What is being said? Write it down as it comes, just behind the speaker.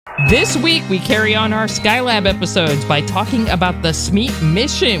This week, we carry on our Skylab episodes by talking about the SMEAT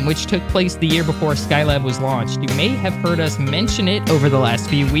mission, which took place the year before Skylab was launched. You may have heard us mention it over the last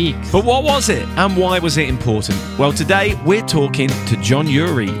few weeks. But what was it, and why was it important? Well, today, we're talking to John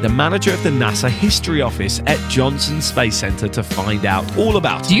Uri, the manager of the NASA History Office at Johnson Space Center, to find out all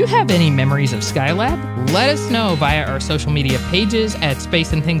about it. Do you have any memories of Skylab? Let us know via our social media pages at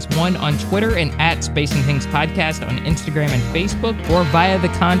Space and Things 1 on Twitter and at Space and Things Podcast on Instagram and Facebook, or via the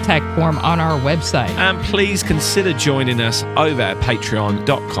contact form on our website. And please consider joining us over at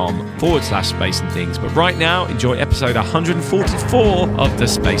patreon.com/Space and Things. But right now, enjoy episode 144 of the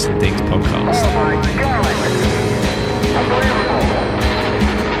Space and Things podcast. Oh my God! Unbelievable!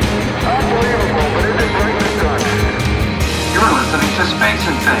 Unbelievable, but is it great and done? You're listening to Space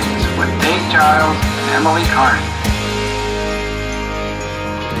and Things with Dave Giles and Emily Carney.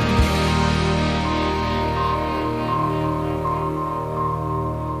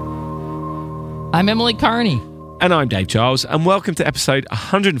 I'm Emily Carney. And I'm Dave Giles, and welcome to episode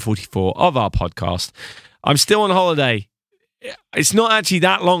 144 of our podcast. I'm still on holiday. It's not actually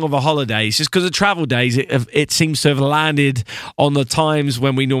that long of a holiday. It's just because of travel days, it seems to have landed on the times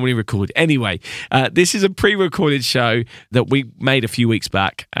when we normally record. Anyway, this is a pre-recorded show that we made a few weeks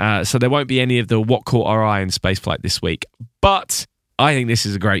back, so there won't be any of the What Caught Our Eye in Spaceflight this week. But I think this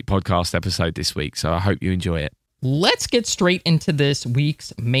is a great podcast episode this week, so I hope you enjoy it. Let's get straight into this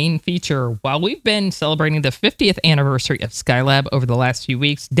week's main feature. While we've been celebrating the 50th anniversary of Skylab over the last few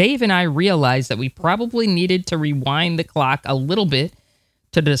weeks, Dave and I realized that we probably needed to rewind the clock a little bit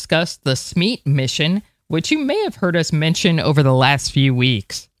to discuss the SMEAT mission, which you may have heard us mention over the last few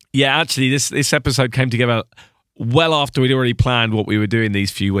weeks. Yeah, actually, this episode came together well after we'd already planned what we were doing these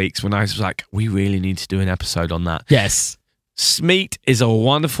few weeks, when I was like, we really need to do an episode on that. Yes. SMEAT is a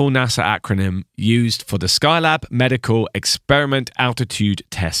wonderful NASA acronym used for the Skylab Medical Experiment Altitude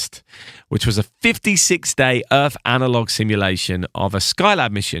Test, which was a 56-day Earth analog simulation of a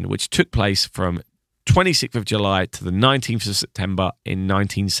Skylab mission which took place from 26th of July to the 19th of September in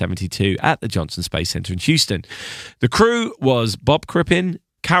 1972 at the Johnson Space Center in Houston. The crew was Bob Crippen,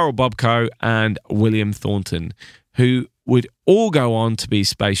 Karol Bobko, and William Thornton, who would all go on to be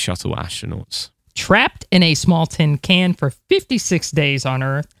space shuttle astronauts. Trapped in a small tin can for 56 days on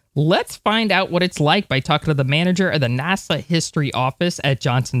Earth, let's find out what it's like by talking to the manager of the NASA History Office at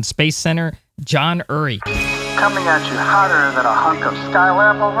Johnson Space Center, John Uri. Coming at you hotter than a hunk of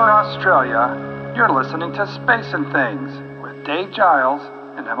Skylab over in Australia, you're listening to Space and Things with Dave Giles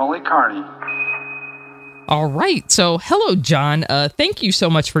and Emily Carney. All right, so hello, John. Thank you so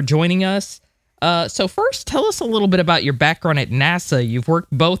much for joining us. So first, tell us a little bit about your background at NASA. You've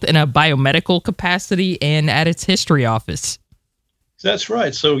worked both in a biomedical capacity and at its history office. That's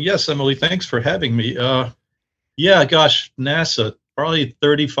right. So yes, Emily, thanks for having me. Yeah, gosh, NASA, probably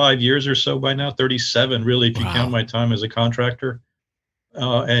 35 years or so by now, 37 really, if you count my time as a contractor.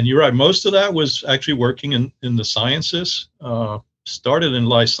 And you're right, most of that was actually working in the sciences. Started in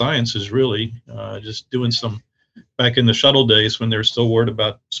life sciences, really, just doing some back in the shuttle days when they were still worried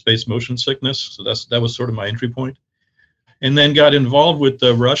about space motion sickness. So that was sort of my entry point. And then got involved with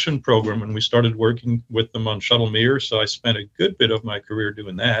the Russian program, and we started working with them on Shuttle Mir. So I spent a good bit of my career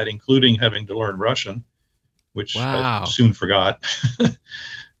doing that, including having to learn Russian, which I soon forgot.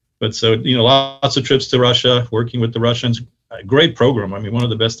 But so, lots of trips to Russia, working with the Russians. A great program. I mean, one of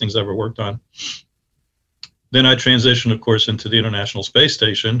the best things I ever worked on. Then I transitioned, of course, into the International Space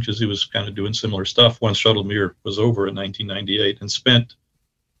Station, because he was kind of doing similar stuff once Shuttle Mir was over in 1998, and spent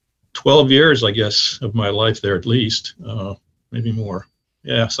 12 years, I guess, of my life there at least, maybe more.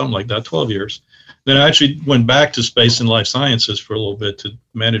 Yeah, something like that, 12 years. Then I actually went back to space and life sciences for a little bit to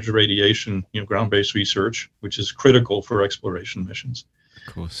manage radiation, ground-based research, which is critical for exploration missions.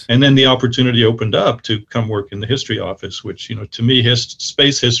 Of course. And then the opportunity opened up to come work in the history office, which, to me,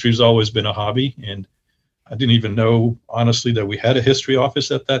 space history has always been a hobby, and I didn't even know, honestly, that we had a history office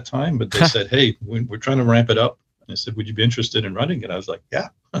at that time, but they said, hey, we're trying to ramp it up. And I said, would you be interested in running it? I was like, yeah,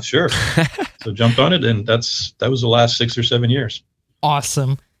 sure. So jumped on it, and that was the last 6 or 7 years.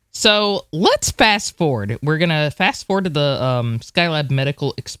 Awesome. So let's fast forward. We're going to fast forward to the Skylab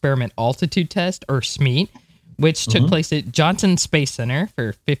Medical Experiment Altitude Test, or SMEAT, which took place at Johnson Space Center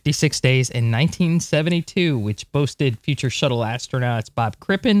for 56 days in 1972, which boasted future shuttle astronauts Bob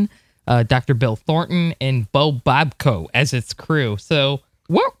Crippen, Dr. Bill Thornton, and Bobko as its crew. So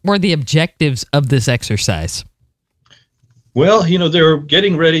what were the objectives of this exercise? Well, they were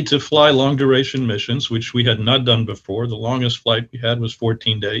getting ready to fly long-duration missions, which we had not done before. The longest flight we had was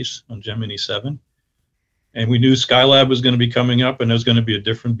 14 days on Gemini 7. And we knew Skylab was going to be coming up, and it was going to be a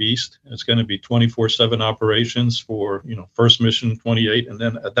different beast. It's going to be 24/7 operations for, first mission 28, and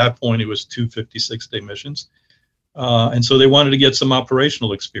then at that point it was 2 56-day missions. And so they wanted to get some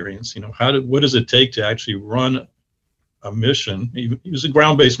operational experience. What does it take to actually run a mission? It was a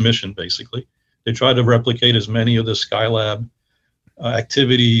ground-based mission, basically. They tried to replicate as many of the Skylab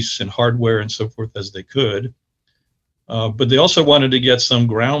activities and hardware and so forth as they could. But they also wanted to get some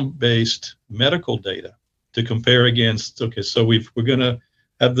ground-based medical data to compare against. Okay, so we're going to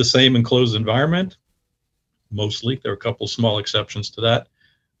have the same enclosed environment, mostly. There are a couple small exceptions to that.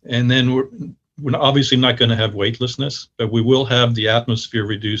 And then we're obviously not going to have weightlessness, but we will have the atmosphere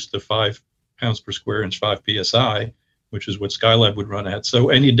reduced to 5 pounds per square inch, 5 psi, which is what Skylab would run at. So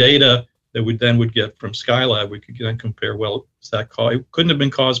any data that we then would get from Skylab, we could then compare, well, it couldn't have been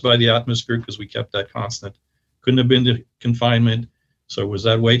caused by the atmosphere because we kept that constant. Couldn't have been the confinement. So was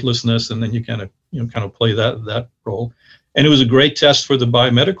that weightlessness? And then you kind of play that role. And it was a great test for the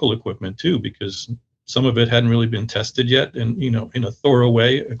biomedical equipment too, because some of it hadn't really been tested yet, and in a thorough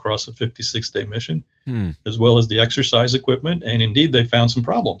way across a 56-day mission, as well as the exercise equipment. And indeed, they found some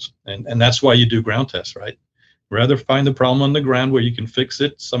problems, and that's why you do ground tests, right? Rather find the problem on the ground where you can fix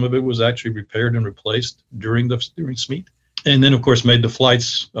it. Some of it was actually repaired and replaced during SMEAT, and then of course made the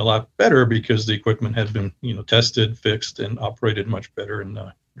flights a lot better because the equipment had been tested, fixed, and operated much better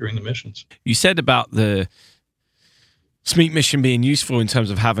during the missions. You said about the SMEAT mission being useful in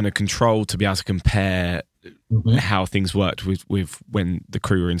terms of having a control to be able to compare how things worked with when the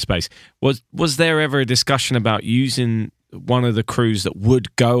crew were in space. Was there ever a discussion about using one of the crews that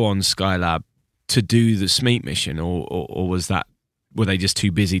would go on Skylab to do the SMEAT mission, or were they just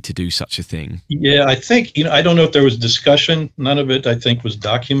too busy to do such a thing? Yeah, I think, I don't know if there was discussion. None of it, I think, was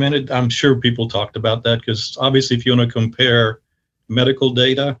documented. I'm sure people talked about that because obviously if you want to compare medical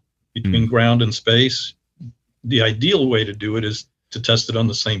data between ground and space, the ideal way to do it is to test it on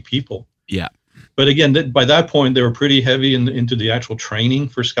the same people. Yeah. But again, by that point, they were pretty heavy into the actual training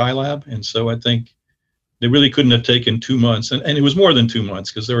for Skylab. And so I think they really couldn't have taken 2 months. And it was more than 2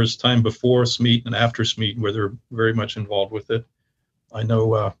 months because there was time before SMEAT and after SMEAT where they're very much involved with it. I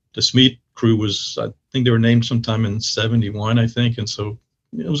know the SMEAT crew I think they were named sometime in 71, I think. And so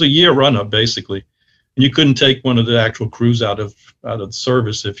it was a year run-up, basically. And you couldn't take one of the actual crews out of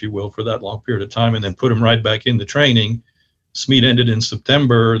service, if you will, for that long period of time and then put them right back into training. SMEAT ended in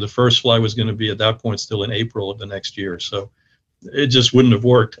September. The first flight was going to be at that point still in April of the next year. So it just wouldn't have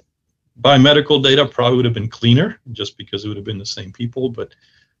worked. Biomedical data probably would have been cleaner just because it would have been the same people, but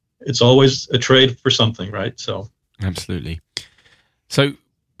it's always a trade for something, right? So absolutely. So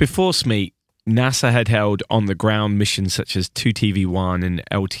before SMEAT, NASA had held on-the-ground missions such as 2TV1 and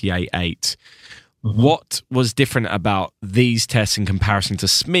LTA-8. What was different about these tests in comparison to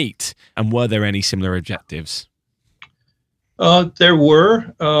SMEAT, and were there any similar objectives? There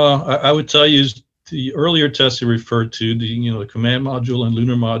were. I would tell you the earlier tests you referred to, the command module and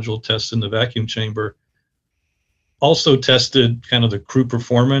lunar module tests in the vacuum chamber, also tested kind of the crew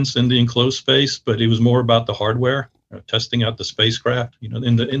performance in the enclosed space, but it was more about the hardware, testing out the spacecraft.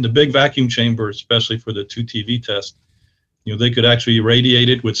 In the big vacuum chamber, especially for the 2TV test, they could actually irradiate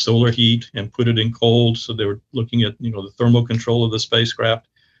it with solar heat and put it in cold. So they were looking at, the thermal control of the spacecraft.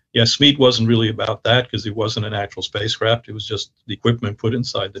 Yeah, SMEAT wasn't really about that because it wasn't an actual spacecraft. It was just the equipment put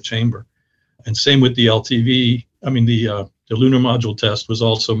inside the chamber. And same with the LTV. The lunar module test was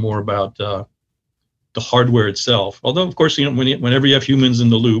also more about the hardware itself. Although, of course, whenever you have humans in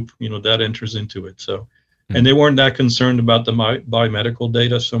the loop, that enters into it. So, and they weren't that concerned about the biomedical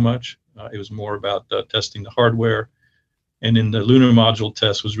data so much. It was more about testing the hardware. And in the lunar module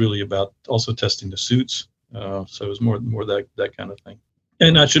test was really about also testing the suits. So it was more that kind of thing.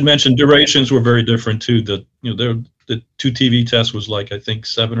 And I should mention durations were very different too. The 2TV test was like, I think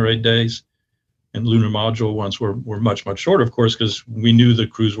 7 or 8 days. And lunar module ones were much, much shorter, of course, because we knew the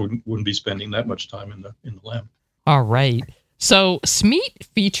crews wouldn't be spending that much time in the lab. All right. So SMEAT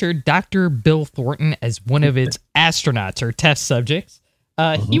featured Dr. Bill Thornton as one of its astronauts or test subjects.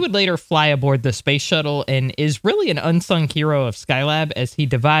 He would later fly aboard the space shuttle and is really an unsung hero of Skylab as he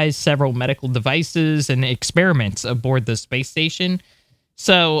devised several medical devices and experiments aboard the space station.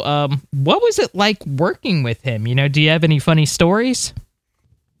 So what was it like working with him? Do you have any funny stories?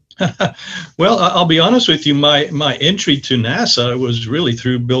 Well, I'll be honest with you. My entry to NASA was really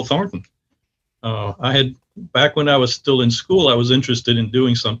through Bill Thornton. Back when I was still in school, I was interested in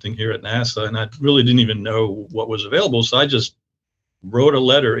doing something here at NASA, and I really didn't even know what was available. So I just wrote a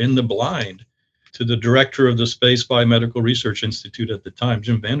letter in the blind to the director of the Space Biomedical Research Institute at the time,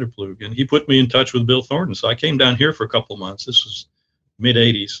 Jim Vanderploeg, and he put me in touch with Bill Thornton. So I came down here for a couple of months. This was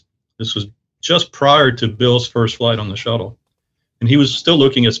mid-'80s. This was just prior to Bill's first flight on the shuttle. And he was still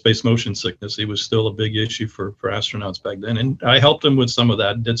looking at space motion sickness. It was still a big issue for astronauts back then. And I helped him with some of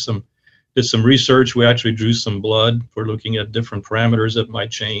that, did some research. We actually drew some blood for looking at different parameters that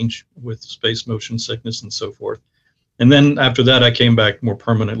might change with space motion sickness and so forth. And then after that, I came back more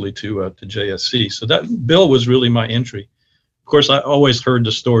permanently to JSC. So that Bill was really my entry. Of course, I always heard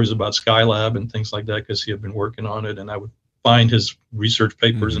the stories about Skylab and things like that because he had been working on it, and I would find his research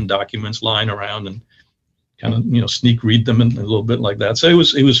papers and documents lying around and kind of, sneak read them and a little bit like that. So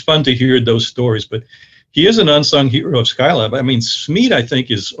it was fun to hear those stories. But he is an unsung hero of Skylab. I mean, SMEAT, I think,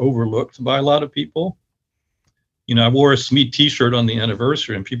 is overlooked by a lot of people. I wore a SMEAT T-shirt on the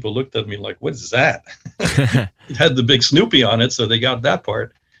anniversary, and people looked at me like, "What is that?" It had the big Snoopy on it, so they got that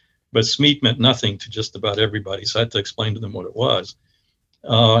part. But SMEAT meant nothing to just about everybody, so I had to explain to them what it was.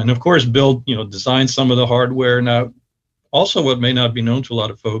 And of course, Bill, designed some of the hardware. Now, also, what may not be known to a lot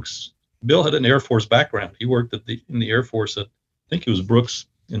of folks, Bill had an Air Force background. He worked in the Air Force at, I think it was Brooks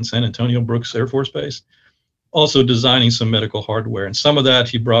in San Antonio, Brooks Air Force Base, also designing some medical hardware. And some of that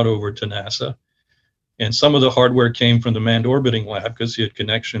he brought over to NASA. And some of the hardware came from the manned orbiting lab because he had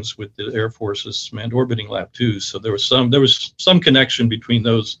connections with the Air Force's manned orbiting lab too. So there was some connection between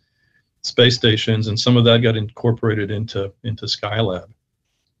those space stations, and some of that got incorporated into Skylab.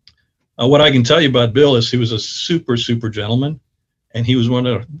 What I can tell you about Bill is he was a super, super gentleman, and he was one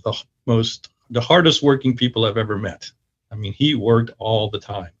of the hardest working people I've ever met. I mean, he worked all the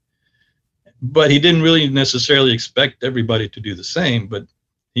time, but he didn't really necessarily expect everybody to do the same. But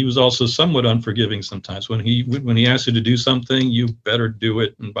he was also somewhat unforgiving sometimes. When he asked you to do something, you better do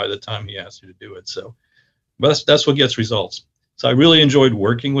it. And by the time he asked you to do it, but that's what gets results. So I really enjoyed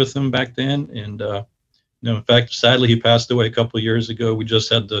working with him back then. And in fact, sadly, he passed away a couple of years ago. We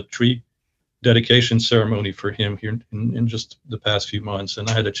just had the tree dedication ceremony for him here in just the past few months, and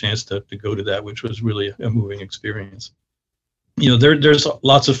I had a chance to go to that, which was really a moving experience. There's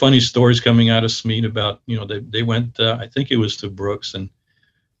lots of funny stories coming out of SMEAT about, they went, I think it was to Brooks, and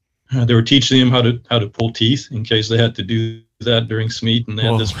they were teaching him how to pull teeth in case they had to do that during SMEAT. And they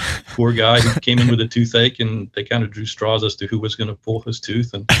had this poor guy who came in with a toothache, and they kind of drew straws as to who was going to pull his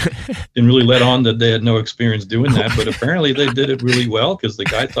tooth, and didn't really let on that they had no experience doing that. But apparently they did it really well because the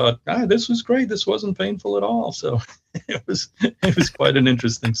guy thought, this was great. This wasn't painful at all. So it was quite an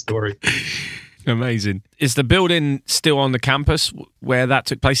interesting story. Amazing. Is the building still on the campus where that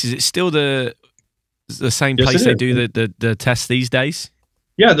took place? Is it still the same place they do the tests these days?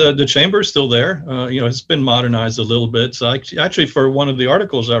 Yeah, the chamber is still there. It's been modernized a little bit. So actually, for one of the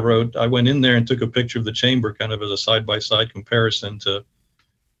articles I wrote, I went in there and took a picture of the chamber kind of as a side-by-side comparison to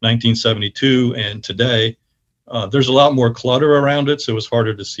 1972 and today. There's a lot more clutter around it, so it's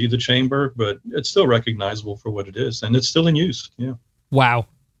harder to see the chamber, but it's still recognizable for what it is, and it's still in use. Yeah. Wow.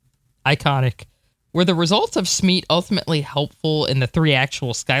 Iconic. Were the results of SMEAT ultimately helpful in the 3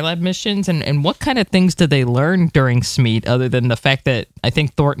 actual Skylab missions? And what kind of things did they learn during SMEAT, other than the fact that I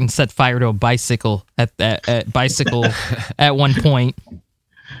think Thornton set fire to a bicycle at one point?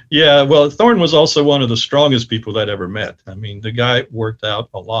 Yeah, well, Thornton was also one of the strongest people I'd ever met. I mean, the guy worked out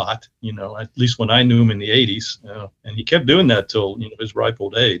a lot, at least when I knew him in the 80s. And he kept doing that till his ripe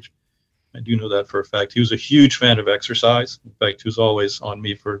old age. I do know that for a fact. He was a huge fan of exercise. In fact, he was always on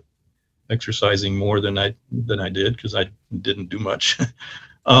me for exercising more than I did because I didn't do much.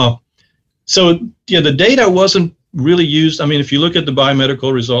 The data wasn't really used. I mean, if you look at the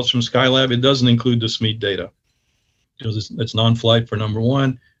biomedical results from Skylab, it doesn't include the SMEAT data because it's non-flight for number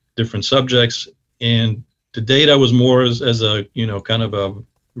one, different subjects, and the data was more as a kind of a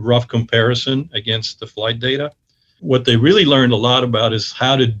rough comparison against the flight data. What they really learned a lot about is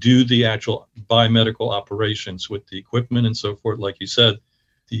how to do the actual biomedical operations with the equipment and so forth. Like you said,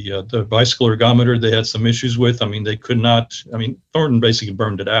 the bicycle ergometer they had some issues with. I mean, they could not. I mean, Thornton basically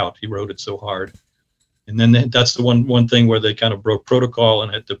burned it out. He rode it so hard, and then that's the one thing where they kind of broke protocol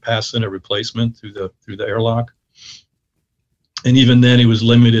and had to pass in a replacement through the airlock. And even then, he was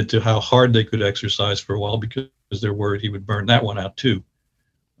limited to how hard they could exercise for a while because they're worried he would burn that one out too.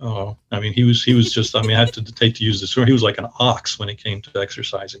 I mean, he was just. I mean, I had to take to use this term. He was like an ox when it came to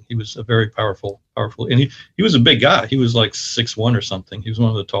exercising. He was a very powerful, and he was a big guy. He was like 6'1" or something. He was one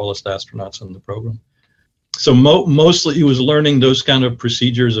of the tallest astronauts in the program. So mostly he was learning those kind of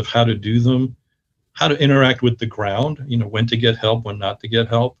procedures of how to do them, how to interact with the ground. When to get help, when not to get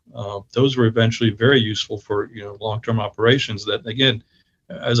help. Those were eventually very useful for long-term operations. That again,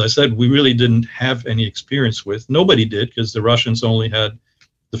 as I said, we really didn't have any experience with. Nobody did because the Russians only had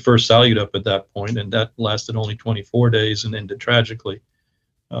the first salute up at that point, and that lasted only 24 days and ended tragically.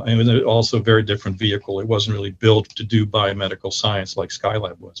 And it was also a very different vehicle. It wasn't really built to do biomedical science like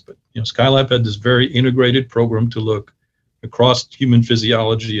Skylab was. But Skylab had this very integrated program to look across human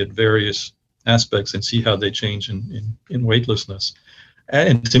physiology at various aspects and see how they change in weightlessness.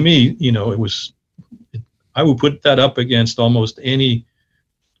 And to me, I would put that up against almost any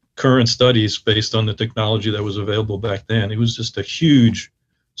current studies based on the technology that was available back then. It was just a huge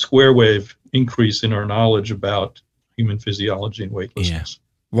square wave increase in our knowledge about human physiology and weightlessness.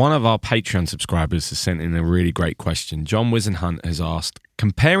 Yeah. One of our Patreon subscribers has sent in a really great question. John Wisenhunt has asked,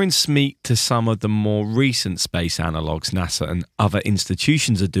 comparing SMEAT to some of the more recent space analogs NASA and other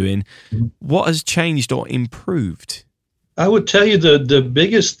institutions are doing, what has changed or improved? I would tell you the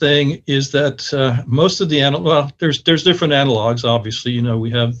biggest thing is that most of the there's different analogs. Obviously,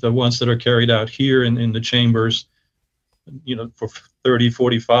 we have the ones that are carried out here in the chambers, for 30,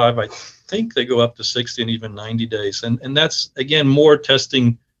 45. I think they go up to 60 and even 90 days. And that's, again, more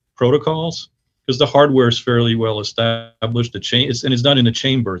testing protocols because the hardware is fairly well established. It's done in a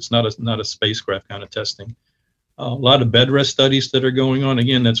chamber. It's not a spacecraft kind of testing. A lot of bed rest studies that are going on.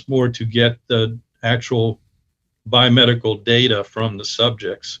 Again, that's more to get the actual biomedical data from the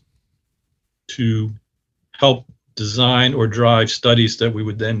subjects to help design or drive studies that we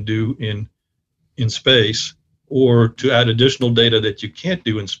would then do in space, or to add additional data that you can't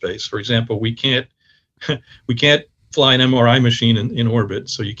do in space. For example, we can't fly an MRI machine in orbit,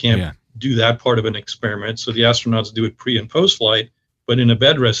 so you can't do that part of an experiment. So the astronauts do it pre and post flight, but in a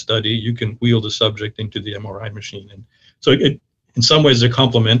bed rest study, you can wheel the subject into the MRI machine. And so in some ways, they're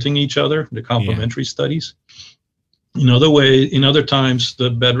complementing each other, the complementary studies. In other times, the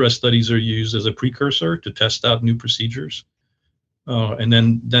bed rest studies are used as a precursor to test out new procedures. And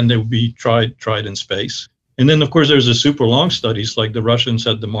then they will be tried in space. And then, of course, there's the super long studies, like the Russians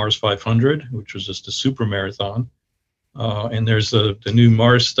had the Mars 500, which was just a super marathon. And there's the new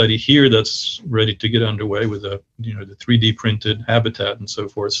Mars study here that's ready to get underway with the 3D printed habitat and so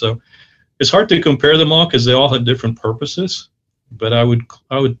forth. So it's hard to compare them all because they all had different purposes. But I would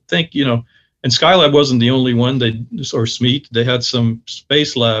think, and Skylab wasn't the only one. Or SMEAT, they had some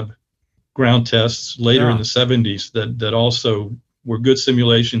Space Lab ground tests later in the 70s that also were good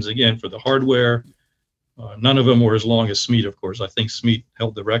simulations, again, for the hardware. None of them were as long as SMEAT, of course. I think SMEAT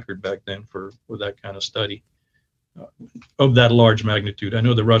held the record back then for that kind of study of that large magnitude. I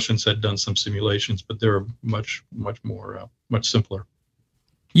know the Russians had done some simulations, but they were much more, much simpler.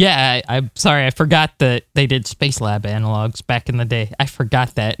 Yeah, I'm sorry. I forgot that they did Space Lab analogs back in the day. I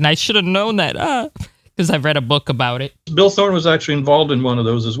forgot that, and I should have known that because I've read a book about it. Bill Thornton was actually involved in one of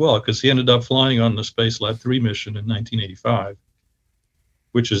those as well, because he ended up flying on the Space Lab 3 mission in 1985,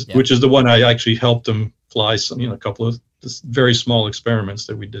 which is the one I actually helped him fly a couple of very small experiments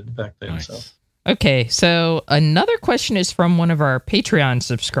that we did back then. Nice. So. Okay, so another question is from one of our Patreon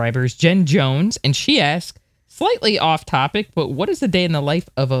subscribers, Jen Jones, and she asks, slightly off topic, but what is the day in the life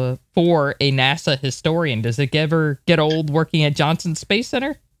for a NASA historian? Does it ever get old working at Johnson Space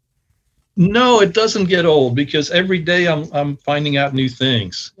Center? No, it doesn't get old, because every day I'm finding out new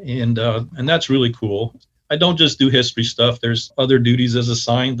things, and that's really cool. I don't just do history stuff. There's other duties as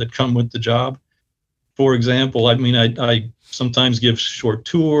assigned that come with the job. For example, I sometimes give short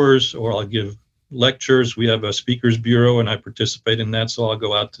tours, or I'll give lectures. We have a speakers bureau, and I participate in that, so I'll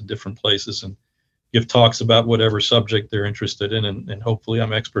go out to different places and give talks about whatever subject they're interested in, and hopefully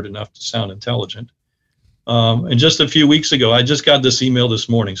I'm expert enough to sound intelligent. And just a few weeks ago, I just got this email this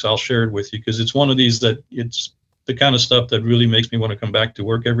morning, so I'll share it with you, because it's one of these that it's the kind of stuff that really makes me want to come back to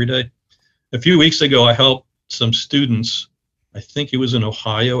work every day. A few weeks ago, I helped some students, I think it was in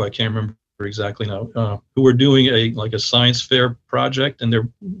Ohio, I can't remember exactly now, who were doing a science fair project, and they're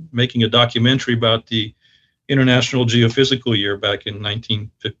making a documentary about the International Geophysical Year back in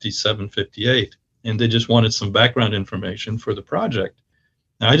 1957-58. And they just wanted some background information for the project.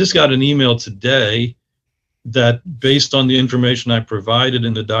 Now, I just got an email today that, based on the information I provided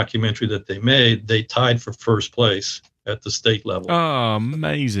in the documentary that they made, they tied for first place at the state level. Oh,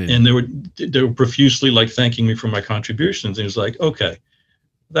 amazing. And they were profusely thanking me for my contributions. And it was like, okay,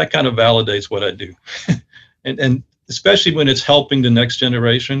 that kind of validates what I do. and especially when it's helping the next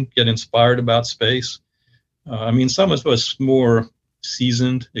generation get inspired about space. Some of us more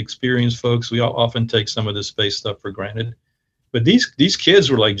seasoned, experienced folks, we often take some of this space stuff for granted. But these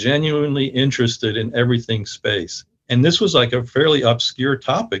kids were genuinely interested in everything space. And this was a fairly obscure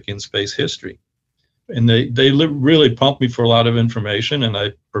topic in space history. And they really pumped me for a lot of information, and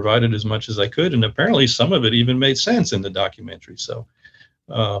I provided as much as I could. And apparently some of it even made sense in the documentary. So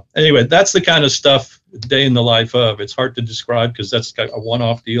anyway, that's the kind of stuff, day in the life of. It's hard to describe because that's kind of a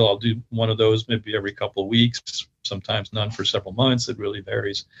one-off deal. I'll do one of those maybe every couple of weeks, sometimes none for several months. It really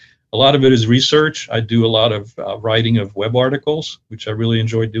varies. A lot of it is research. I do a lot of writing of web articles, which I really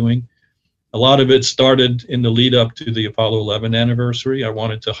enjoy doing. A lot of it started in the lead up to the Apollo 11 anniversary. I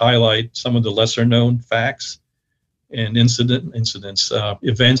wanted to highlight some of the lesser known facts and events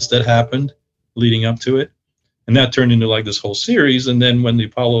that happened leading up to it. And that turned into like this whole series. And then when the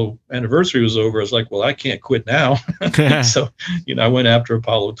Apollo anniversary was over, I was like, well, I can't quit now. So, I went after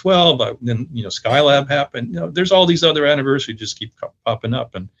Apollo 12. Then, Skylab happened. There's all these other anniversaries just keep popping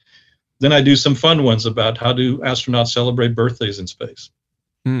up. And then I do some fun ones about how do astronauts celebrate birthdays in space.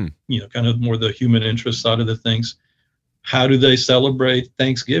 Kind of more the human interest side of the things. How do they celebrate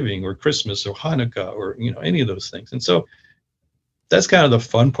Thanksgiving or Christmas or Hanukkah or, any of those things? And so that's kind of the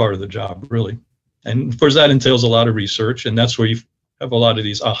fun part of the job, really. And of course, that entails a lot of research. And that's where you have a lot of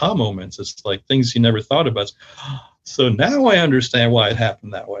these aha moments. It's like things you never thought about. So now I understand why it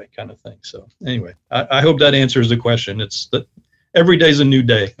happened that way, kind of thing. So anyway, I hope that answers the question. It's that every day's a new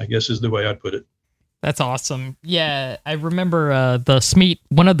day, I guess is the way I'd put it. That's awesome. Yeah, I remember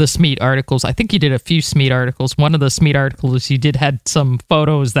one of the SMEAT articles. I think you did a few SMEAT articles. One of the SMEAT articles you did had some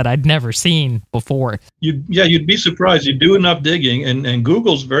photos that I'd never seen before. You'd be surprised. You do enough digging, and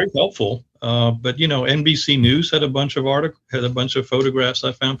Google's very helpful. But NBC News had a bunch of photographs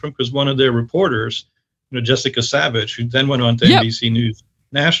I found from, because one of their reporters, Jessica Savage, who then went on to NBC News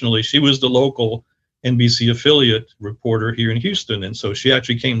nationally, she was the local NBC affiliate reporter here in Houston. And so she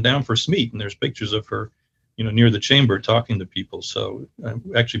actually came down for SMEAT, and there's pictures of her, near the chamber talking to people. So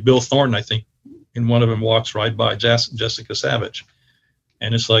actually Bill Thornton, I think in one of them walks right by Jessica Savage.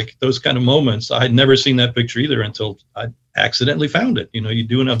 And it's like those kind of moments. I had never seen that picture either until I accidentally found it. You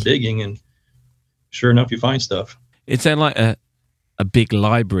do enough digging and sure enough, you find stuff. It's then like a big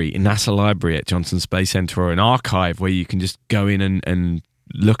library, a NASA library at Johnson Space Center, or an archive where you can just go in and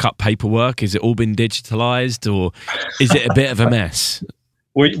look up paperwork. Is it all been digitalized, or is it a bit of a mess?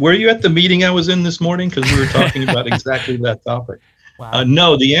 Were you at the meeting I was in this morning? Because we were talking about exactly that topic. Wow.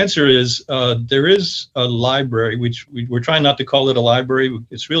 No, the answer is there is a library, which we're trying not to call it a library.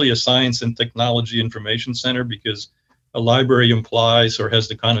 It's really a science and technology information center, because a library implies or has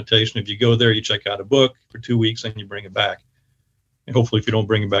the connotation if you go there, you check out a book for 2 weeks and you bring it back. And hopefully if you don't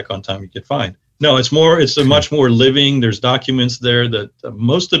bring it back on time, you get fined. No, it's a much more living. There's documents there that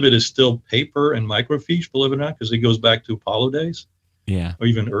most of it is still paper and microfiche, believe it or not, because it goes back to Apollo days. Yeah. Or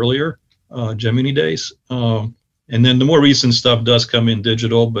even earlier, Gemini days. And then the more recent stuff does come in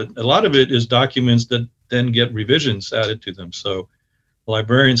digital, but a lot of it is documents that then get revisions added to them. So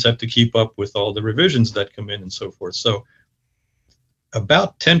librarians have to keep up with all the revisions that come in and so forth. So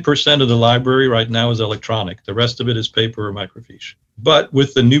about 10% of the library right now is electronic. The rest of it is paper or microfiche. But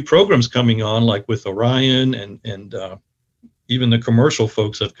with the new programs coming on, like with Orion and even the commercial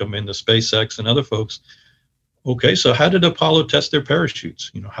folks have come in, the SpaceX and other folks. Okay, so how did Apollo test their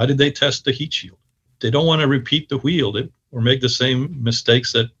parachutes? How did they test the heat shield? They don't want to repeat the wheel or make the same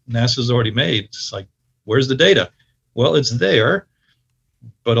mistakes that NASA's already made. It's like, where's the data? Well, it's there,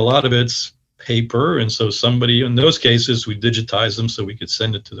 but a lot of it's paper. And so somebody, in those cases, we digitize them so we could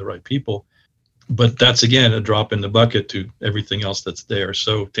send it to the right people. But that's, again, a drop in the bucket to everything else that's there.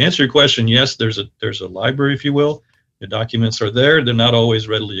 So to answer your question, yes, there's a library, if you will. The documents are there. They're not always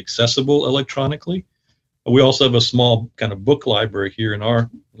readily accessible electronically. We also have a small kind of book library here in our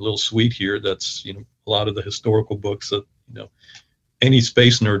little suite here. That's, a lot of the historical books that, any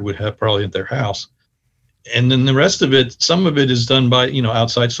space nerd would have probably at their house. And then the rest of it, some of it is done by,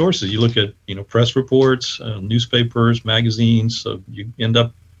 outside sources. You look at, press reports, newspapers, magazines. So you end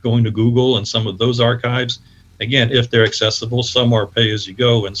up going to Google and some of those archives. Again, if they're accessible, some are pay as you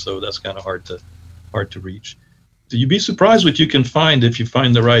go. And so that's kind of hard to reach. So you'd be surprised what you can find if you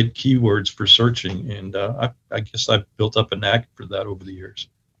find the right keywords for searching. And I guess I've built up a knack for that over the years.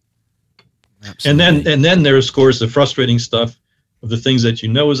 Absolutely. And then there's, of course, the frustrating stuff of the things that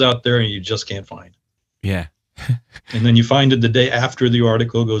is out there and you just can't find. Yeah. And then you find it the day after the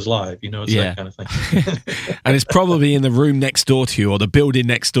article goes live. It's that kind of thing. And it's probably in the room next door to you or the building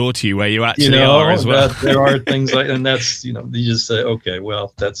next door to you where you actually are as well. There are things like, and that's, you just say, okay,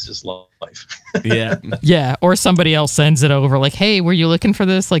 well, that's just life. Yeah. Yeah. Or somebody else sends it over like, hey, were you looking for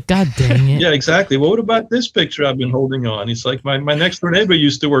this? Like, God dang it. Yeah, exactly. Well, what about this picture I've been holding on? It's like my next door neighbor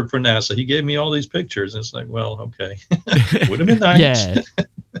used to work for NASA. He gave me all these pictures. And it's like, well, okay. Would have been nice. Yeah.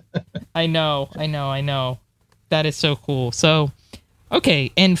 I know. That is so cool. So,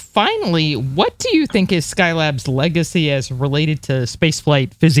 okay, and finally, what do you think is Skylab's legacy as related to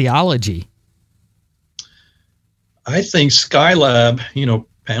spaceflight physiology? I think Skylab,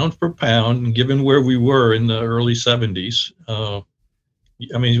 pound for pound, given where we were in the early 70s,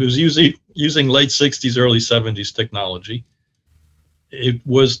 it was using late 60s, early 70s technology. It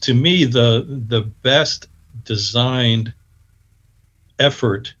was, to me, the best designed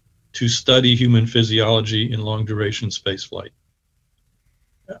effort to study human physiology in long-duration spaceflight,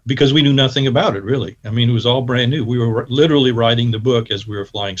 because we knew nothing about it, really. I mean, it was all brand new. We were literally writing the book as we were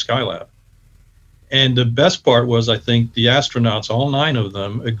flying Skylab. And the best part was, I think, the astronauts, all 9 of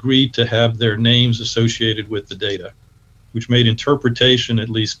them, agreed to have their names associated with the data, which made interpretation, at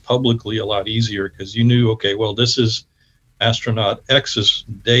least publicly, a lot easier, because you knew, okay, well, this is astronaut X's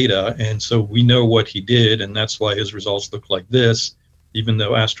data, and so we know what he did, and that's why his results look like this. Even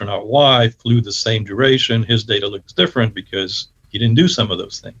though astronaut Y flew the same duration, his data looks different because he didn't do some of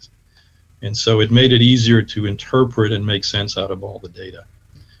those things. And so it made it easier to interpret and make sense out of all the data.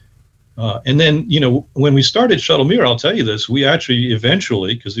 And then, when we started Shuttle Mir, I'll tell you this, we actually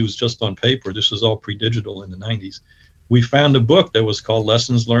eventually, because it was just on paper, this was all pre-digital in the 90s, we found a book that was called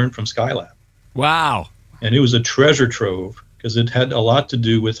Lessons Learned from Skylab. Wow. And it was a treasure trove, because it had a lot to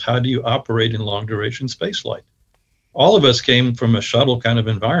do with how do you operate in long-duration spaceflight. All of us came from a shuttle kind of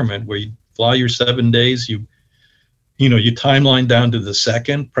environment where you fly your 7 days, you timeline down to the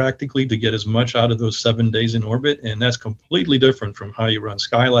second practically to get as much out of those 7 days in orbit. And that's completely different from how you run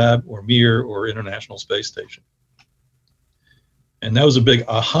Skylab or Mir or International Space Station. And that was a big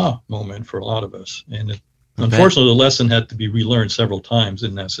aha moment for a lot of us. And unfortunately, the lesson had to be relearned several times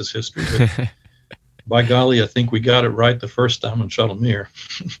in NASA's history. But by golly, I think we got it right the first time on Shuttle Mir.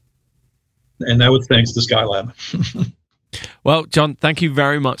 And that was thanks to Skylab. Well, John, thank you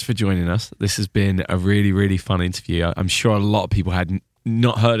very much for joining us. This has been a really, really fun interview. I'm sure a lot of people had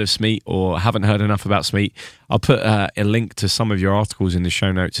not heard of SMEAT or haven't heard enough about SMEAT. I'll put a link to some of your articles in the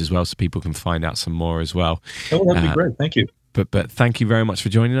show notes as well, so people can find out some more as well. Oh, that'd be great. Thank you. But thank you very much for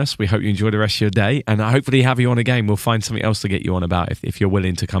joining us. We hope you enjoy the rest of your day, and I hopefully have you on again. We'll find something else to get you on about if you're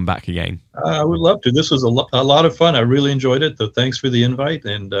willing to come back again. I would love to. This was a lot of fun. I really enjoyed it. So thanks for the invite,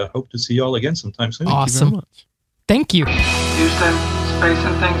 and hope to see you all again sometime soon. Awesome. Thank you. Houston, Space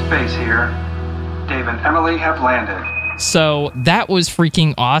and Things Base here. Dave and Emily have landed. So that was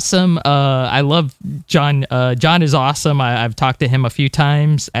freaking awesome. I love John. John is awesome. I've talked to him a few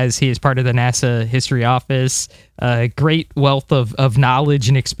times as he is part of the NASA History Office. Great wealth of knowledge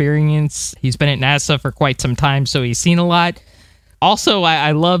and experience. He's been at NASA for quite some time, so he's seen a lot. Also,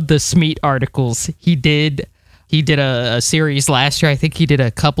 I love the SMEAT articles he did. He did a series last year. I think he did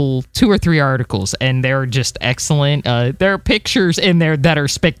a couple, 2 or 3 articles, and they're just excellent. There are pictures in there that are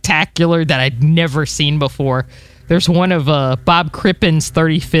spectacular that I'd never seen before. There's one of Bob Crippen's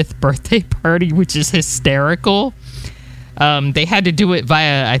 35th birthday party, which is hysterical. They had to do it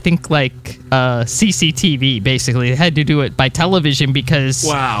via, I think, CCTV, basically. They had to do it by television because,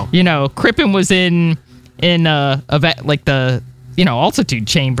 Crippen was in the altitude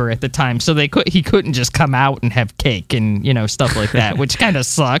chamber at the time, so he couldn't just come out and have cake and stuff like that, which kind of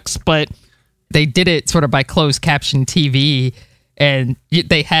sucks. But they did it sort of by closed caption TV, and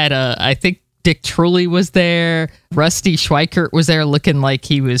they had I think Dick Truly was there, Rusty Schweikert was there, looking like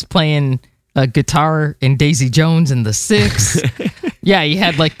he was playing a guitar in Daisy Jones and the Six. Yeah, he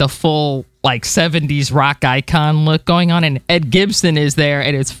had the full 70s rock icon look going on, and Ed Gibson is there,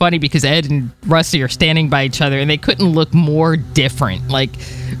 and it's funny because Ed and Rusty are standing by each other, and they couldn't look more different.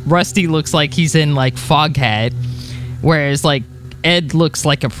 Rusty looks like he's in Foghat, whereas Ed looks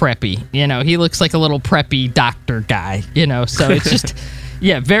like a preppy. He looks like a little preppy doctor guy. So it's just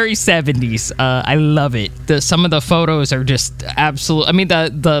very 70s. I love it. Some of the photos are just absolute. I mean,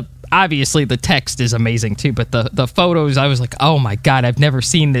 the obviously the text is amazing too, but the photos, I was like, oh my God, I've never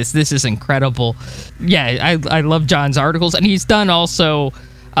seen this. This is incredible. Yeah, I love John's articles, and he's done also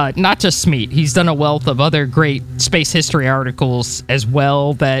not just SMEAT. He's done a wealth of other great space history articles as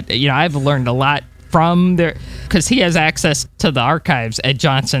well that I've learned a lot from there, because he has access to the archives at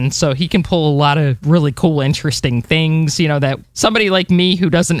Johnson, so he can pull a lot of really cool, interesting things, that somebody like me who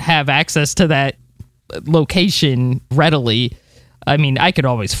doesn't have access to that location readily. I mean, I could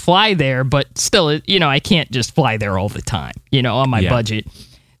always fly there, but still, I can't just fly there all the time, on my budget.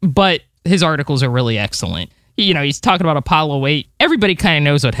 But his articles are really excellent. He's talking about Apollo 8. Everybody kind of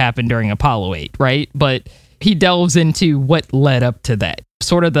knows what happened during Apollo 8, right? But he delves into what led up to that,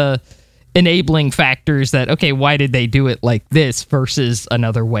 sort of the enabling factors that, okay, why did they do it like this versus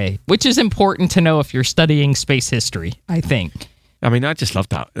another way? Which is important to know if you're studying space history, I think. I mean, I just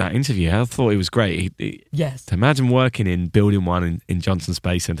loved that interview. I thought it was great. Yes. To imagine working in Building 1 in Johnson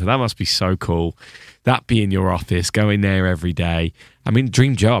Space Center. That must be so cool. That be in your office, going there every day. I mean,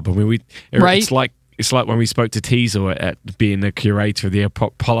 dream job. I mean, it's It's like when we spoke to Teasel at being the curator of the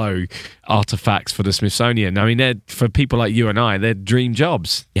Apollo artifacts for the Smithsonian. I mean, for people like you and I, they're dream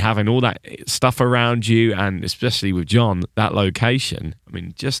jobs. Having all that stuff around you, and especially with John, that location, I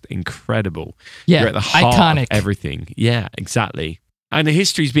mean, just incredible. Yeah, you're at the heart iconic. of everything. Yeah, exactly. And the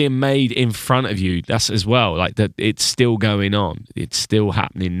history's being made in front of you. That's as well. Like that, it's still going on. It's still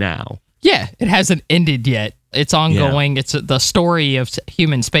happening now. Yeah, it hasn't ended yet. It's ongoing. Yeah. It's the story of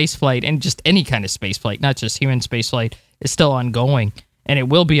human spaceflight, and just any kind of spaceflight, not just human spaceflight, is still ongoing. And it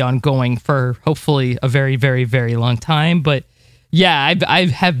will be ongoing for hopefully a very, very, very long time. But yeah, I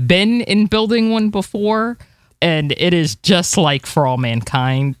have been in building one before, and it is just like For All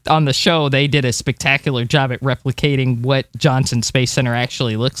Mankind. On the show, they did a spectacular job at replicating what Johnson Space Center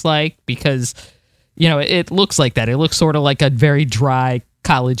actually looks like, because, you know, it looks like that. It looks sort of like a very dry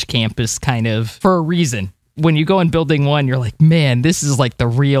college campus kind of, for a reason. When you go in building one, you're like, man, this is like the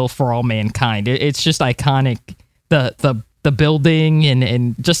real For All Mankind. It's just iconic, the building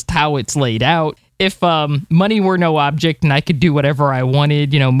and just how it's laid out. If money were no object and I could do whatever I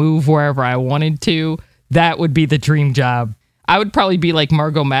wanted, you know, move wherever I wanted to, that would be the dream job. I would probably be like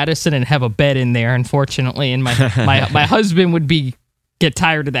Margot Madison and have a bed in there, unfortunately, and my husband would get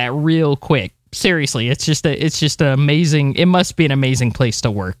tired of that real quick. Seriously, it's just an amazing. It must be an amazing place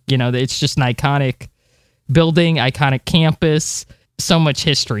to work. You know, it's just an iconic building, iconic campus. So much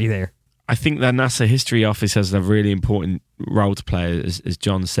history there. I think the NASA History Office has a really important role to play, as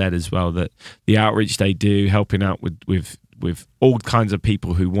John said as well. That the outreach they do, helping out with all kinds of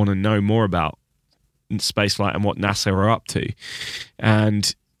people who want to know more about spaceflight and what NASA are up to,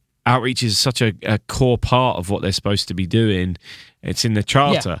 and outreach is such a core part of what they're supposed to be doing. It's in the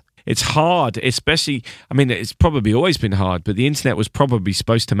charter. Yeah. It's hard, especially, I mean, it's probably always been hard, but the internet was probably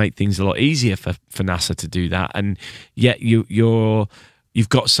supposed to make things a lot easier for NASA to do that. And yet you've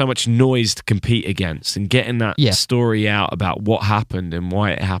got so much noise to compete against, and getting that story out about what happened and why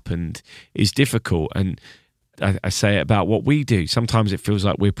it happened is difficult. And I say it about what we do. Sometimes it feels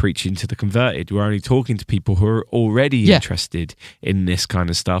like we're preaching to the converted. We're only talking to people who are already interested in this kind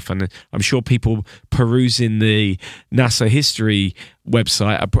of stuff. And I'm sure people perusing the NASA history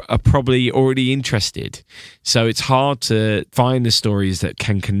website are probably already interested. So it's hard to find the stories that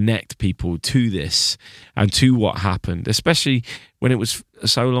can connect people to this and to what happened, especially when it was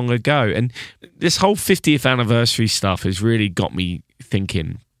so long ago. And this whole 50th anniversary stuff has really got me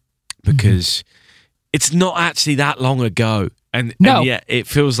thinking, because it's not actually that long ago. And yet it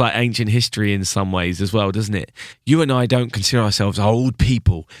feels like ancient history in some ways as well, doesn't it? You and I don't consider ourselves old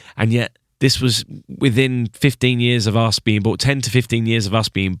people, and yet this was within 15 years of us being born, 10 to 15 years of us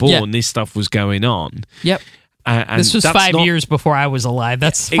being born, this stuff was going on. Yep. And this was 5 years before I was alive.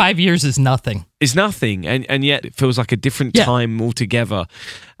 5 years is nothing. It's nothing, and yet it feels like a different time altogether,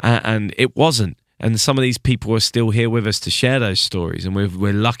 and it wasn't. And some of these people are still here with us to share those stories, and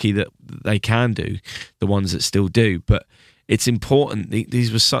we're lucky that they can do, the ones that still do. But it's important.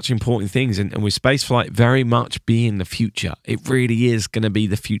 These were such important things, and with spaceflight very much being the future, it really is going to be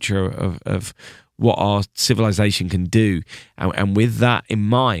the future of what our civilization can do. And with that in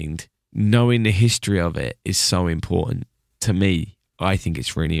mind, knowing the history of it is so important to me. I think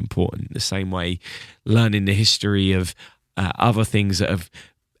it's really important. The same way learning the history of other things that have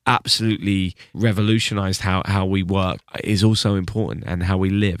absolutely revolutionized how we work is also important, and how we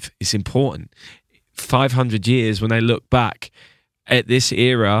live is important. 500 years, when they look back at this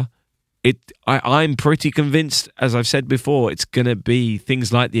era, I'm pretty convinced, as I've said before, it's going to be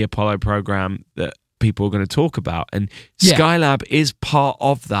things like the Apollo program that people are going to talk about, and Skylab is part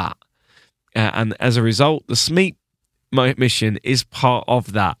of that. And as a result, the SMEAT mission is part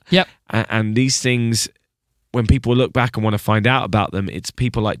of that. Yep. And these things, when people look back and want to find out about them, it's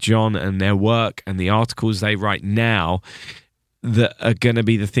people like John and their work and the articles they write now that are going to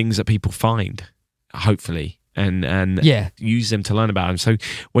be the things that people find, hopefully, and use them to learn about them. So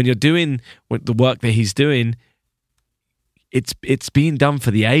when you're doing the work that he's doing, it's being done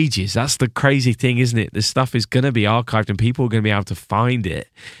for the ages. That's the crazy thing, isn't it? This stuff is going to be archived, and people are going to be able to find it.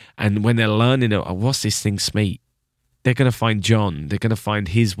 And when they're learning, what's this thing, SMEAT? They're going to find John. They're going to find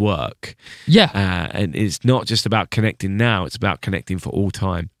his work. Yeah. And it's not just about connecting now. It's about connecting for all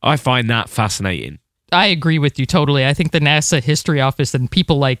time. I find that fascinating. I agree with you totally. I think the NASA History Office and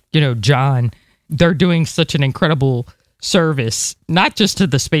people like, John, they're doing such an incredible service, not just to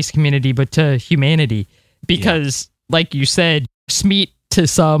the space community, but to humanity. Because, like you said, SMEAT to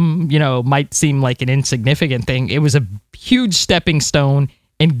some, might seem like an insignificant thing. It was a huge stepping stone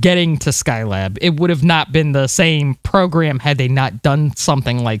in getting to Skylab. It would have not been the same program had they not done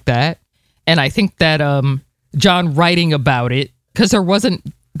something like that. And I think that John writing about it, because there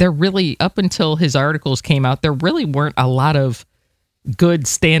there really, up until his articles came out, there really weren't a lot of good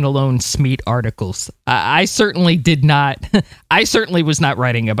standalone SMEAT articles. I certainly did not. I certainly was not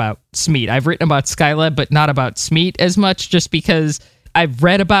writing about SMEAT. I've written about Skylab, but not about SMEAT as much, just because I've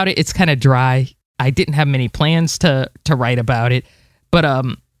read about it. It's kind of dry. I didn't have many plans to write about it. But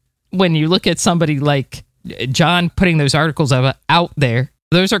when you look at somebody like John putting those articles out there,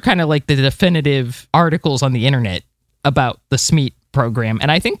 those are kind of like the definitive articles on the internet about the SMEAT program. And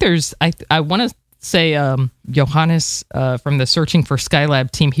I think there's, I want to say Johannes from the Searching for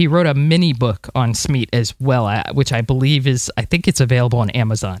Skylab team, he wrote a mini book on SMEAT as well, which I believe I think it's available on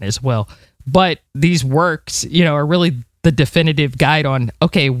Amazon as well. But these works, are really the definitive guide on,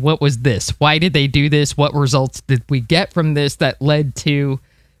 okay, what was this? Why did they do this? What results did we get from this that led to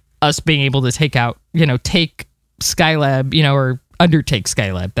us being able to take Skylab, or undertake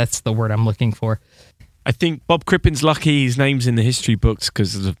Skylab? That's the word I'm looking for. I think Bob Crippen's lucky his name's in the history books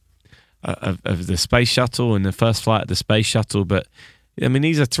because of the space shuttle and the first flight of the space shuttle. But I mean,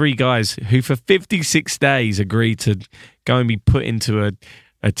 these are three guys who for 56 days agreed to go and be put into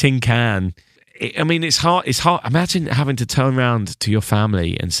a tin can. I mean, it's hard. Imagine having to turn around to your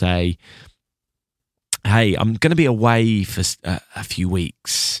family and say, hey, I'm going to be away for a few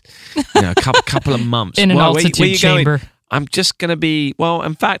weeks, a couple of months. In an altitude chamber. Going? I'm just going to be,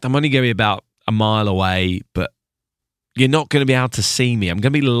 in fact, I'm only going to be about a mile away, but you're not going to be able to see me. I'm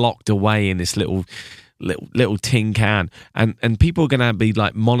going to be locked away in this little tin can, and people are going to be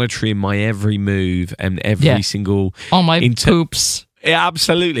like monitoring my every move and every single all my poops. Yeah,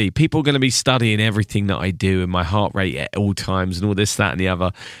 absolutely. People are going to be studying everything that I do and my heart rate at all times and all this, that, and the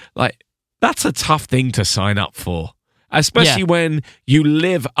other. Like, that's a tough thing to sign up for. Especially when you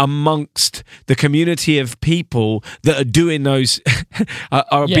live amongst the community of people that are doing those,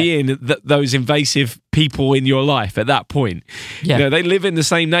 being those invasive people in your life at that point. Yeah. They live in the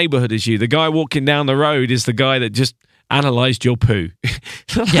same neighborhood as you. The guy walking down the road is the guy that just analyzed your poo.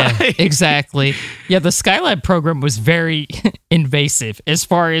 Yeah, exactly. Yeah, the Skylab program was very invasive as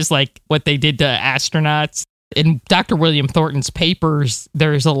far as like what they did to astronauts. In Dr. William Thornton's papers,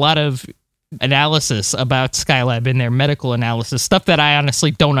 there's a lot of analysis about Skylab in their medical analysis, stuff that I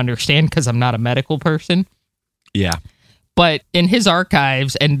honestly don't understand because I'm not a medical person. Yeah. But in his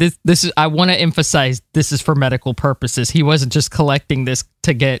archives, and this is, I want to emphasize, this is for medical purposes. He wasn't just collecting this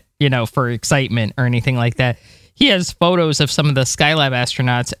to get, for excitement or anything like that. He has photos of some of the Skylab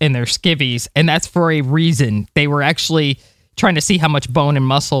astronauts in their skivvies, and that's for a reason. They were actually trying to see how much bone and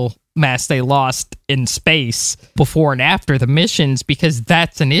muscle mass they lost in space before and after the missions, because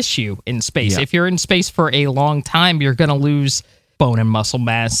that's an issue in space. Yeah. If you're in space for a long time, you're going to lose bone and muscle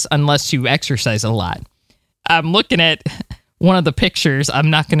mass unless you exercise a lot. I'm looking at one of the pictures.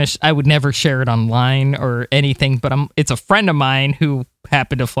 I would never share it online or anything, but it's a friend of mine who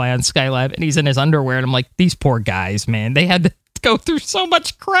happened to fly on Skylab, and he's in his underwear, and I'm like, these poor guys, man, they had to go through so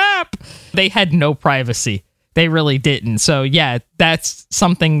much crap. They had no privacy. They really didn't. So yeah, that's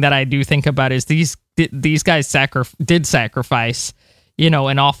something that I do think about, is these guys did sacrifice,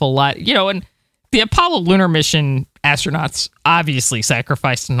 an awful lot, and the Apollo lunar mission astronauts obviously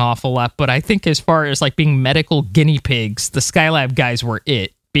sacrificed an awful lot. But I think as far as like being medical guinea pigs, the Skylab guys were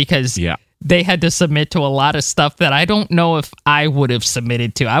it, because they had to submit to a lot of stuff that I don't know if I would have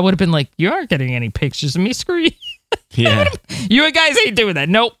submitted to. I would have been like, you aren't getting any pictures of me, screw you. Yeah. You guys ain't doing that.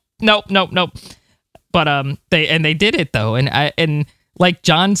 Nope. But they did it though, and like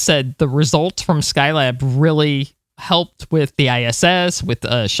John said, the results from Skylab really helped with the ISS, with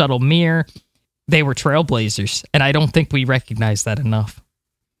Shuttle Mir. They were trailblazers, and I don't think we recognize that enough.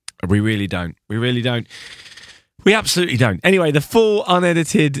 We really don't. We absolutely don't. Anyway, the full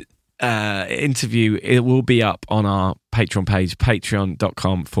unedited interview, it will be up on our Patreon page,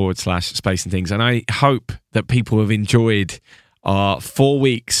 patreon.com/Space and Things, and I hope that people have enjoyed our 4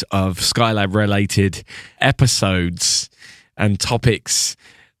 weeks of Skylab related episodes and topics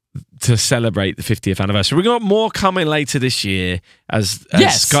to celebrate the 50th anniversary. We've got more coming later this year as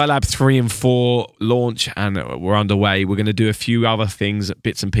Skylab 3 and 4 launch and we're underway. We're going to do a few other things,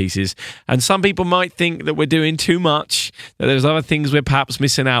 bits and pieces. And some people might think that we're doing too much, that there's other things we're perhaps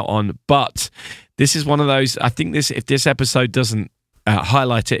missing out on. But this is one of those, I think if this episode doesn't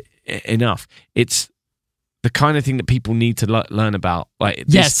highlight it enough, it's the kind of thing that people need to learn about. Like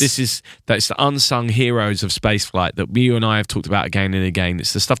that's the unsung heroes of spaceflight that you and I have talked about again and again.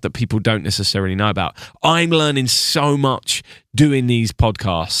 It's the stuff that people don't necessarily know about. I'm learning so much doing these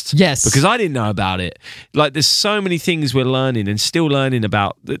podcasts. Yes. Because I didn't know about it. Like there's so many things we're learning and still learning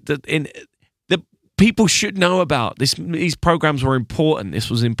about that people should know about. These programs were important. This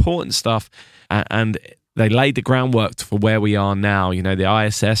was important stuff. And They laid the groundwork for where we are now. You know, the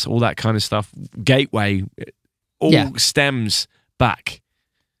ISS, all that kind of stuff. Gateway, all stems back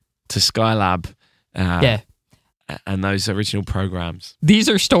to Skylab. And those original programs. These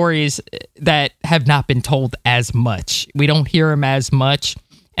are stories that have not been told as much. We don't hear them as much.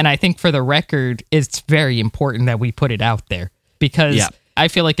 And I think for the record, it's very important that we put it out there because I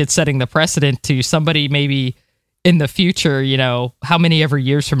feel like it's setting the precedent to somebody maybe in the future, you know, how many ever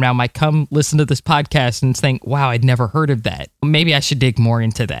years from now might come listen to this podcast and think, wow, I'd never heard of that. Maybe I should dig more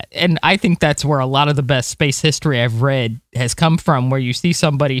into that. And I think that's where a lot of the best space history I've read has come from, where you see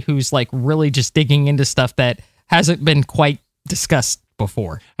somebody who's like really just digging into stuff that hasn't been quite discussed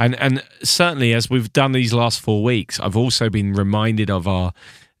before. And certainly as we've done these last 4 weeks, I've also been reminded of our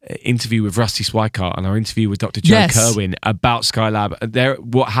interview with Rusty Swikart and our interview with Dr. Joe Kerwin about Skylab.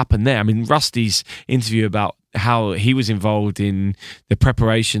 What happened there? I mean, Rusty's interview about how he was involved in the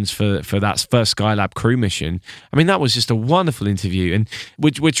preparations for that first Skylab crew mission. I mean, that was just a wonderful interview, and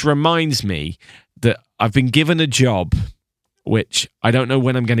which reminds me that I've been given a job which I don't know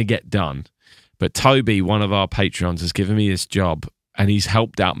when I'm going to get done. But Toby, one of our Patreons, has given me this job, and he's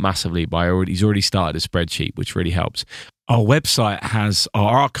helped out massively he's already started a spreadsheet, which really helps. Our website has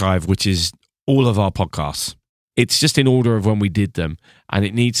our archive, which is all of our podcasts. It's just in order of when we did them, and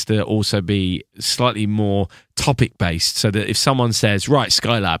it needs to also be slightly more topic-based, so that if someone says, right,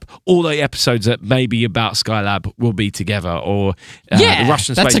 Skylab, all the episodes that may be about Skylab will be together, or the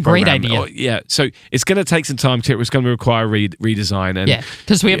Russian space that's a great program, idea. So it's going to take some time to. It's going to require redesign, and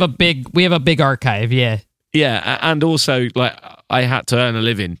because we have a big archive. Yeah, and also, like, I had to earn a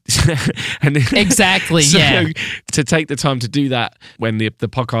living. And exactly, to take the time to do that when the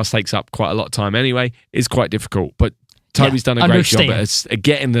podcast takes up quite a lot of time anyway is quite difficult. But Toby's done a great job at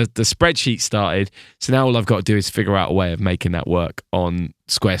getting the spreadsheet started. So now all I've got to do is figure out a way of making that work on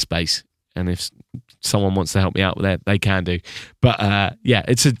Squarespace. And if someone wants to help me out with that, they can do. But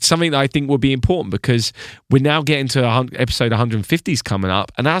it's something that I think will be important, because we're now getting to episode 150s coming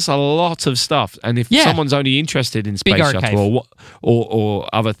up, and that's a lot of stuff. And if someone's only interested in Space Shuttle or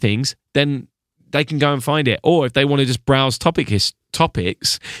other things, then they can go and find it. Or if they want to just browse topics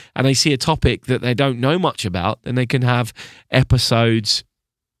and they see a topic that they don't know much about, then they can have episodes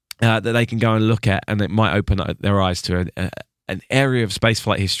that they can go and look at, and it might open up their eyes to an area of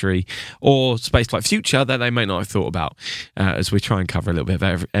spaceflight history or spaceflight future that they may not have thought about, as we try and cover a little bit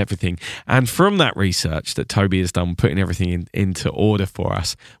of everything. And from that research that Toby has done, putting everything into order for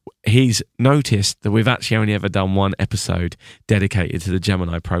us, he's noticed that we've actually only ever done one episode dedicated to the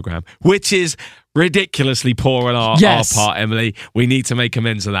Gemini program, which is ridiculously poor on our part, Emily. We need to make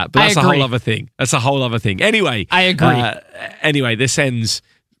amends for that. But that's a whole other thing. Anyway, I agree. Anyway, this ends,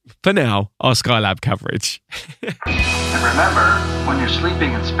 for now, our Skylab coverage. And remember, when you're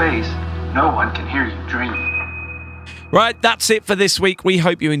sleeping in space, no one can hear you dream. Right, that's it for this week. We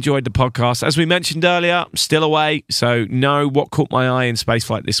hope you enjoyed the podcast. As we mentioned earlier, I'm still away, so no what caught my eye in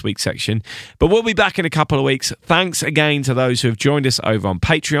spaceflight this week section. But we'll be back in a couple of weeks. Thanks again to those who have joined us over on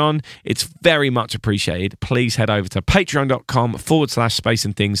Patreon. It's very much appreciated. Please head over to patreon.com/space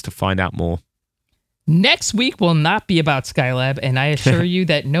and things to find out more. Next week will not be about Skylab, and I assure you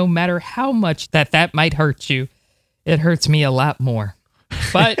that no matter how much that might hurt you, it hurts me a lot more.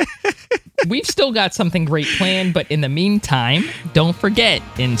 But we've still got something great planned, but in the meantime, don't forget,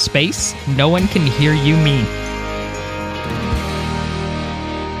 in space, no one can hear you mean.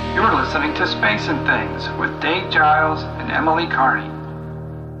 You're listening to Space and Things with Dave Giles and Emily Carney.